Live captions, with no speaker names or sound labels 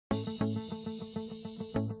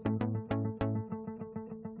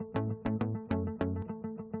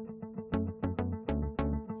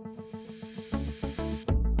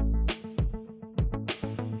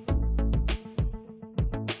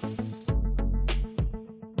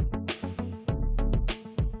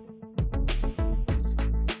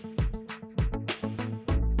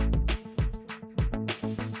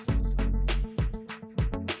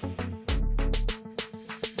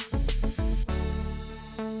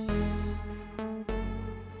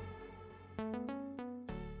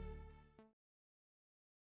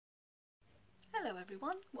Hello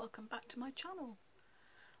everyone, welcome back to my channel.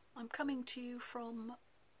 I'm coming to you from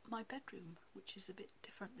my bedroom, which is a bit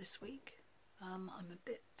different this week. That's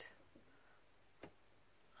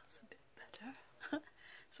a bit better.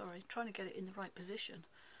 Sorry, trying to get it in the right position.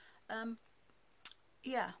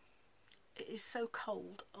 Yeah, it is so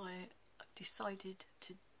cold I've decided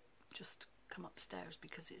to just come upstairs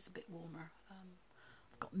because it's a bit warmer.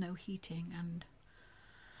 I've got no heating and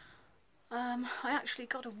I actually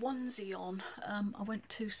got a onesie on. I went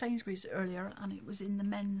to Sainsbury's earlier and it was in the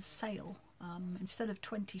men's sale. Instead of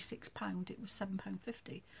 £26 it was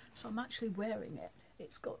 £7.50, so I'm actually wearing it.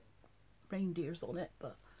 It's got reindeers on it,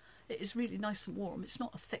 but it is really nice and warm. It's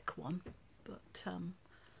not a thick one, but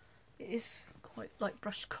it is quite like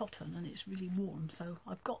brushed cotton and it's really warm, so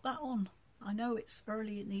I've got that on. I know it's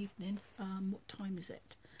early in the evening. What time is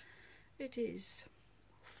it? It is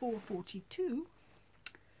 4:42.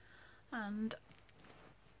 And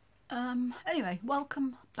anyway,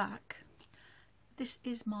 welcome back. This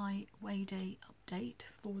is my weigh day update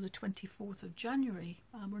for the 24th of January.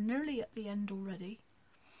 We're nearly at the end already.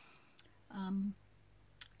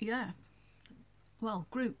 Yeah, well,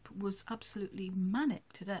 group was absolutely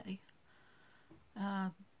manic today.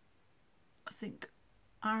 I think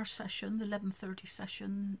our session, the 11:30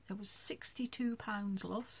 session, there was £62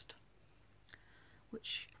 lost,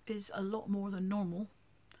 which is a lot more than normal.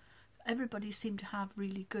 Everybody seemed to have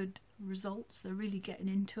really good results. They're really getting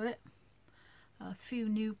into it. A few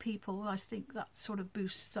new people, I think that sort of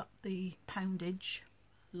boosts up the poundage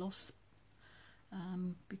loss,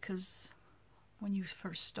 because when you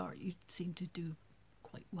first start you seem to do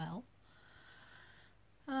quite well.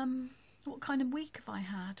 What kind of week have I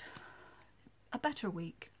had? A better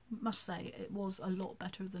week, must say. It was a lot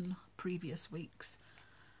better than previous weeks.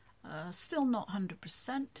 Still not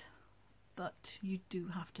 100%. But you do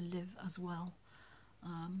have to live as well.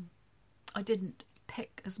 I didn't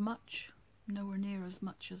pick as much, nowhere near as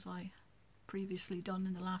much as I previously done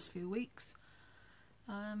in the last few weeks.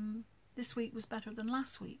 This week was better than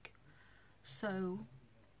last week, so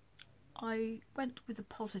I went with a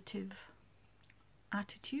positive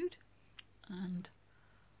attitude, and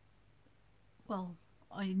well,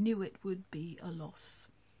 I knew it would be a loss.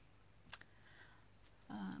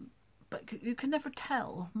 But you can never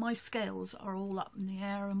tell. My scales are all up in the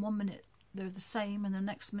air, and one minute they're the same and the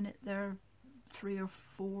next minute they're 3 or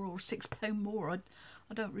 4 or 6 pounds more. I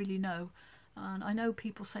don't really know. And I know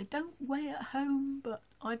people say don't weigh at home, but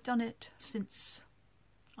I've done it since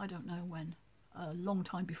I don't know when, a long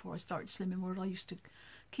time before I started Slimming World. I used to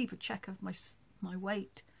keep a check of my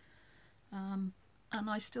weight, and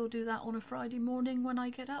I still do that on a Friday morning when I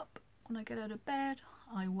get up. When I get out of bed,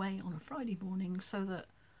 I weigh on a Friday morning so that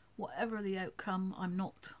whatever the outcome, I'm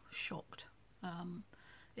not shocked.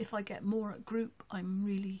 If I get more at group, I'm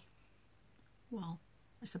really, well,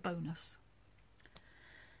 it's a bonus.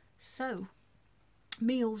 So,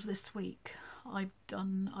 meals this week. I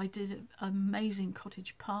did an amazing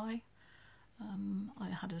cottage pie. I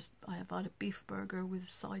have had a beef burger with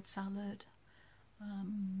side salad.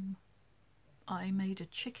 I made a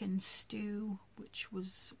chicken stew, which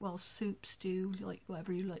was, well, soup stew, like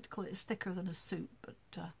whatever you like to call it. It's thicker than a soup, but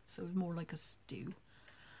so it was more like a stew,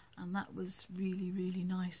 and that was really, really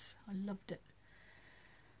nice. I loved it.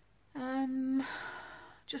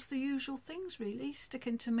 Just the usual things, really,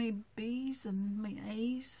 sticking to my B's and my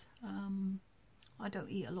A's. I don't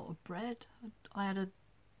eat a lot of bread. I had a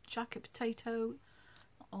jacket potato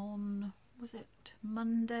on, was it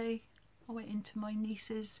Monday? I went into my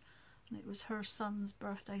niece's, and it was her son's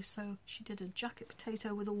birthday, so she did a jacket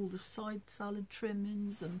potato with all the side salad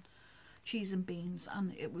trimmings and cheese and beans,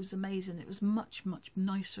 and it was amazing. It was much, much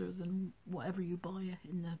nicer than whatever you buy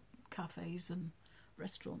in the cafes and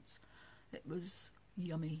restaurants. It was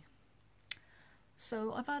yummy.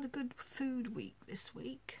 So I've had a good food week this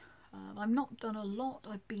week. I've not done a lot.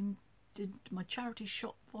 Did my charity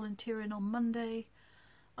shop volunteering on Monday.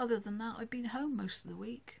 Other than that, I've been home most of the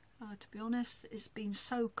week. To be honest, it's been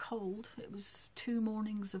so cold. It was 2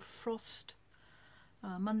 mornings of frost.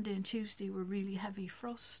 Monday and Tuesday were really heavy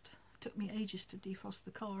frost. It took me ages to defrost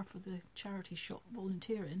the car for the charity shop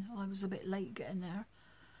volunteering. I was a bit late getting there.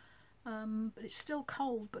 But it's still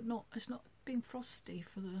cold, but it's not been frosty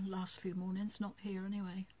for the last few mornings, not here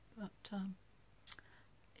anyway. But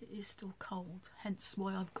it is still cold, hence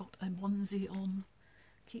why I've got a onesie on.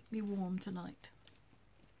 Keep me warm tonight.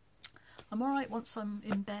 I'm alright once I'm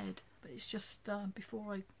in bed, but it's just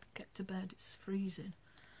before I get to bed it's freezing.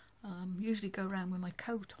 Usually go around with my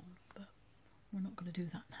coat on, but we're not going to do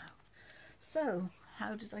that now. So,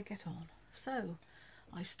 how did I get on? So,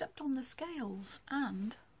 I stepped on the scales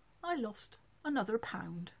and I lost another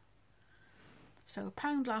pound. So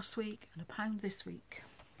 £1 last week and £1 this week.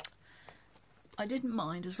 I didn't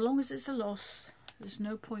mind, as long as it's a loss. There's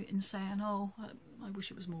no point in saying, oh, I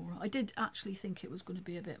wish it was more. I did actually think it was going to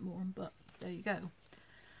be a bit more, but there you go.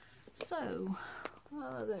 So,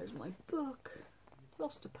 there's my book.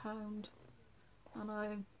 Lost £1, and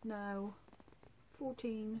I'm now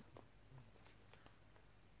 14,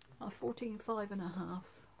 5.5.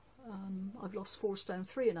 I've lost 4 stone,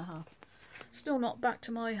 3.5. Still not back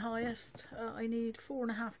to my highest. I need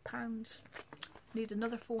 £4.5. Need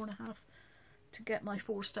another 4.5 to get my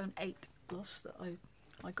 4 stone 8 loss that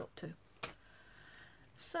I got to.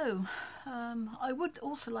 So I would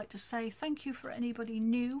also like to say thank you for anybody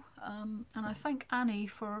new, and I thank Annie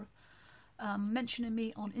for mentioning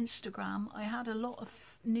me on Instagram. I had a lot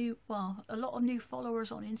of new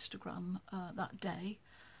followers on Instagram that day,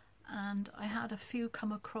 and I had a few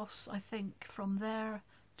come across, I think, from there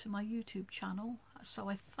to my YouTube channel. So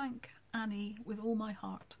I thank Annie with all my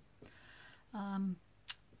heart.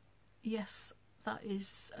 Yes, that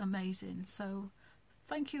is amazing. So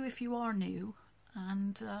thank you if you are new,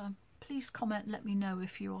 and please comment, let me know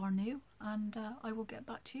if you are new, and I will get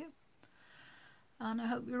back to you. And I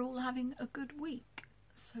hope you're all having a good week.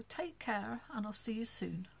 So take care, and I'll see you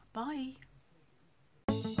soon. Bye.